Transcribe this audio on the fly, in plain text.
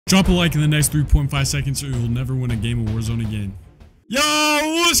Drop a like in the next 3.5 seconds or you'll never win a game of Warzone again. Yo,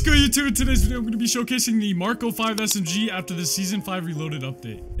 what's good YouTube? In today's video, I'm going to be showcasing the Marco 5 SMG after the Season 5 Reloaded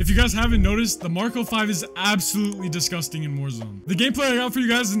update. If you guys haven't noticed, the Marco 5 is absolutely disgusting in Warzone. The gameplay I got for you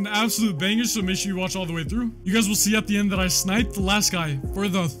guys is an absolute banger, so make sure you watch all the way through. You guys will see at the end that I sniped the last guy for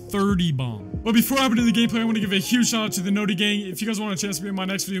the 30 bomb. But before I hop into the gameplay, I want to give a huge shout out to the Noti gang. If you guys want a chance to be in my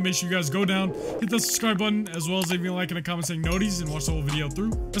next video, make sure you guys go down, hit that subscribe button, as well as leave me a like and a comment saying Noties and watch the whole video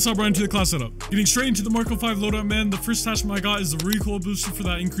through. Let's hop right into the class setup. Getting straight into the Marco 5 loadout, man, the first attachment I got is the Recoil booster for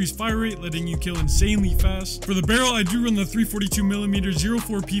that increased fire rate, letting you kill insanely fast. For the barrel, I do run the 342mm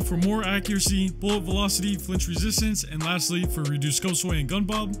 04P for more accuracy, bullet velocity, flinch resistance, and lastly, for reduced scope sway and gun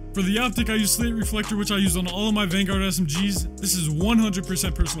bob. For the optic, I use slate reflector, which I use on all of my Vanguard SMGs. This is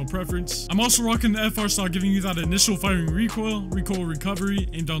 100% personal preference. I'm also rocking the FR stock, giving you that initial firing recoil recovery,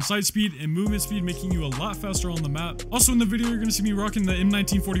 aimed on sight speed, and movement speed, making you a lot faster on the map. Also in the video, you're going to see me rocking the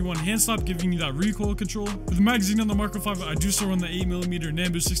M1941 hand stop, giving you that recoil control. For the magazine on the Marco 5, I do still run the 8mm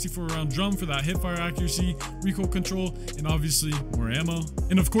Nambu 64 round drum for that hipfire accuracy, recoil control, and obviously more ammo.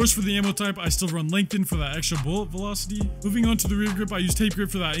 And of course, for the ammo type, I still run LinkedIn for that extra bullet velocity. Moving on to the rear grip, I use tape grip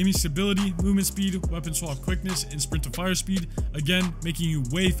for that aiming stability, movement speed, weapon swap quickness, and sprint to fire speed, again making you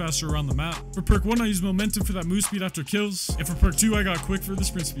way faster around the map. For perk 1, I use momentum for that move speed after kills, and for perk 2, I got quick for the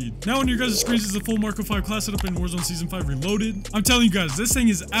sprint speed. Now on your guys' screens is the full Marco 5 class setup in Warzone Season 5 Reloaded. I'm telling you guys, this thing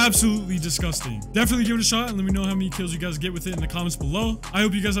is absolutely disgusting. Definitely give it a shot and let me know how many kills you guys get with it in the comments below. I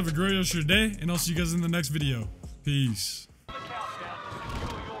hope you guys have a great rest of your day, and I'll see you guys in the next video. Peace.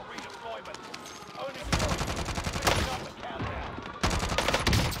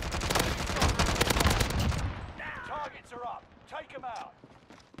 Targets are up. Take them out.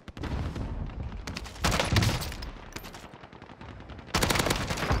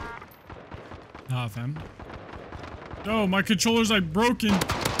 Ah, fam. Yo, my controller's like broken.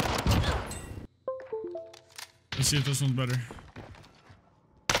 Let's see if this one's better.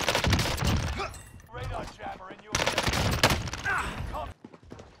 Radar jammer in your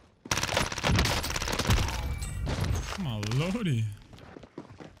Come on, Lodi.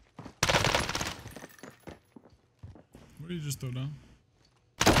 What did you just throw down?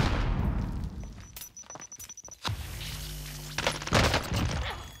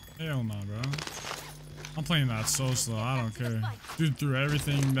 Hell no, bro. I'm playing that so slow. I don't care. Dude threw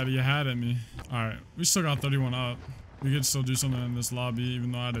everything that he had at me. Alright, we still got 31 up. We could still do something in this lobby,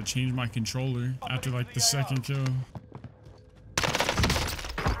 even though I had to change my controller after like the second kill.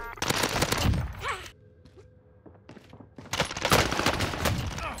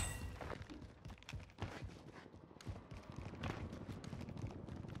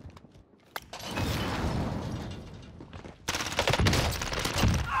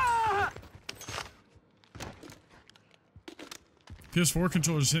 PS4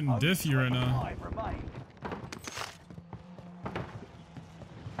 controller's hitting diffy right now.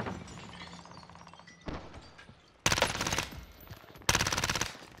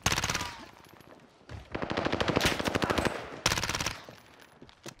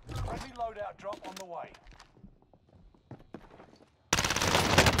 friendly loadout drop on the way.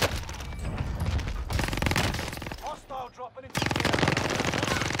 Hostile dropping into the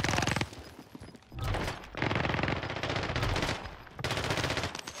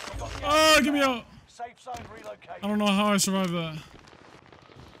Oh, get me out! safe zone relocated. I don't know how I survived that.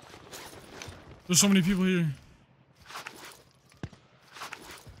 There's so many people here.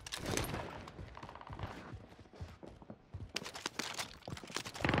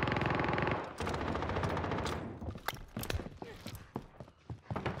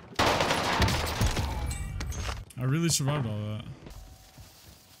 I really survived all that.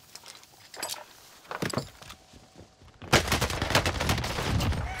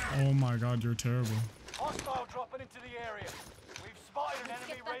 Oh my god, you're terrible. Hostile dropping into the area. We've spotted an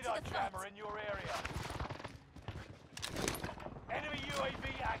enemy radar jammer in your area. Enemy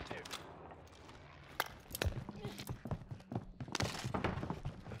UAV active.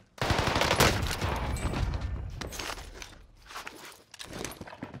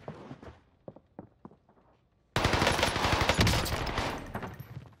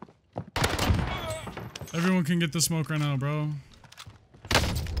 Everyone can get the smoke right now, bro.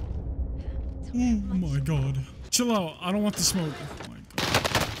 Oh my god. Chill out. I don't want the smoke. Oh my god.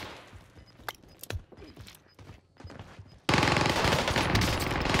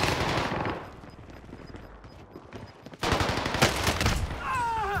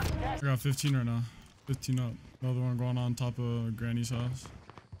 I got 15 right now. 15 up. Another one going on top of Granny's house.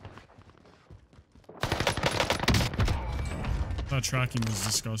 That tracking was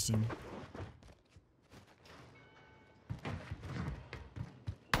disgusting.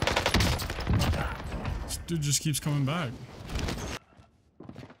 dude just keeps coming back.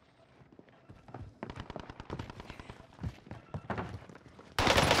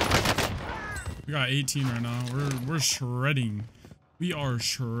 We got 18 right now. We're shredding. We are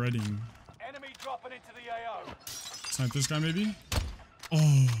shredding. Enemy dropping into the AO. Snipe this guy maybe?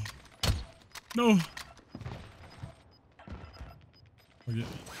 Oh. No. Okay.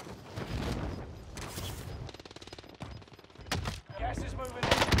 Gas is moving in.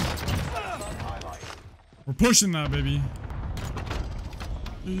 Highlight. We're pushing that, baby.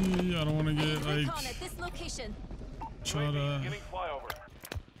 I don't want to get like Recon at this location. shot at. Giving flyover.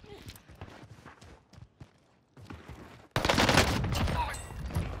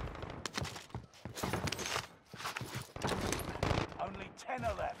 Only 10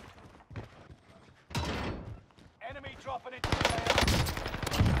 are left. Enemy dropping into the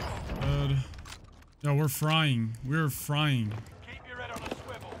AO. Yeah, we're frying. We're frying. Keep your head on a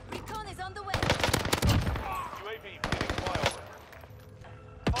swivel. Recon is on the way. UAV giving flyover.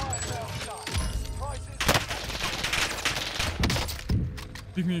 Fire sale done. Prices.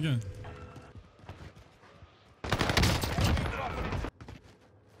 Pick me again.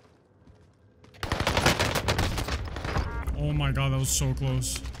 Oh my god, that was so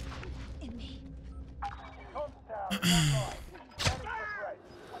close. In me.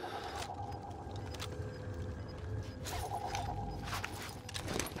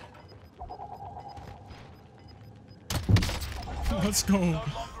 Let's go.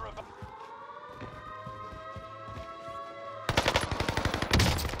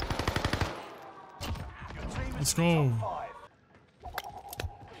 Let's go.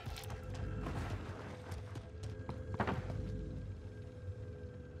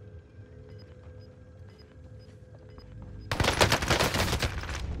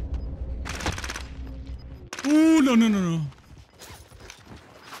 Ooh, no, no, no, no.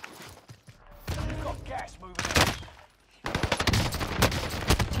 You've got gas moving in.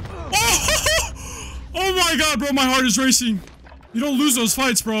 Oh my god, bro, my heart is racing. You don't lose those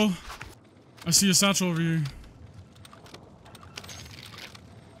fights, bro. I see a satchel over here.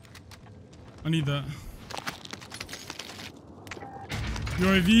 I need that.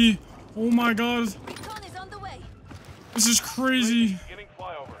 UAV. Oh my god. Recon is on the way. This is crazy. Giving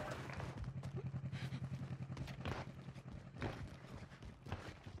flyover.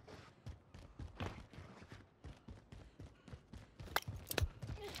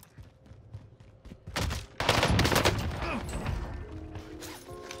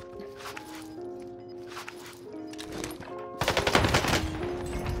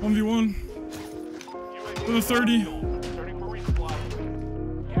 One v one. For the 30. Turning for resupply.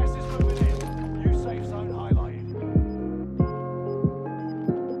 Gas is moving in. New safe zone highlighted.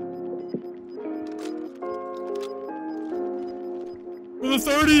 For the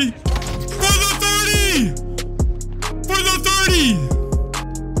 30. For the 30. For the 30.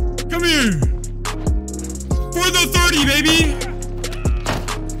 Come here. For the 30, baby.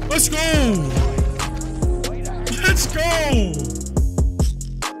 Let's go. Let's go.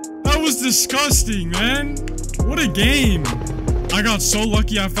 That was disgusting, man. What a game. I got so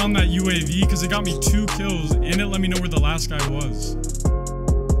lucky I found that UAV because it got me 2 kills and it let me know where the last guy was.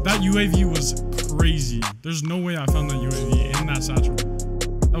 That UAV was crazy. There's no way I found that UAV in that satchel.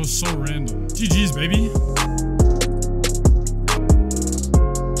 That was so random. GG's, baby.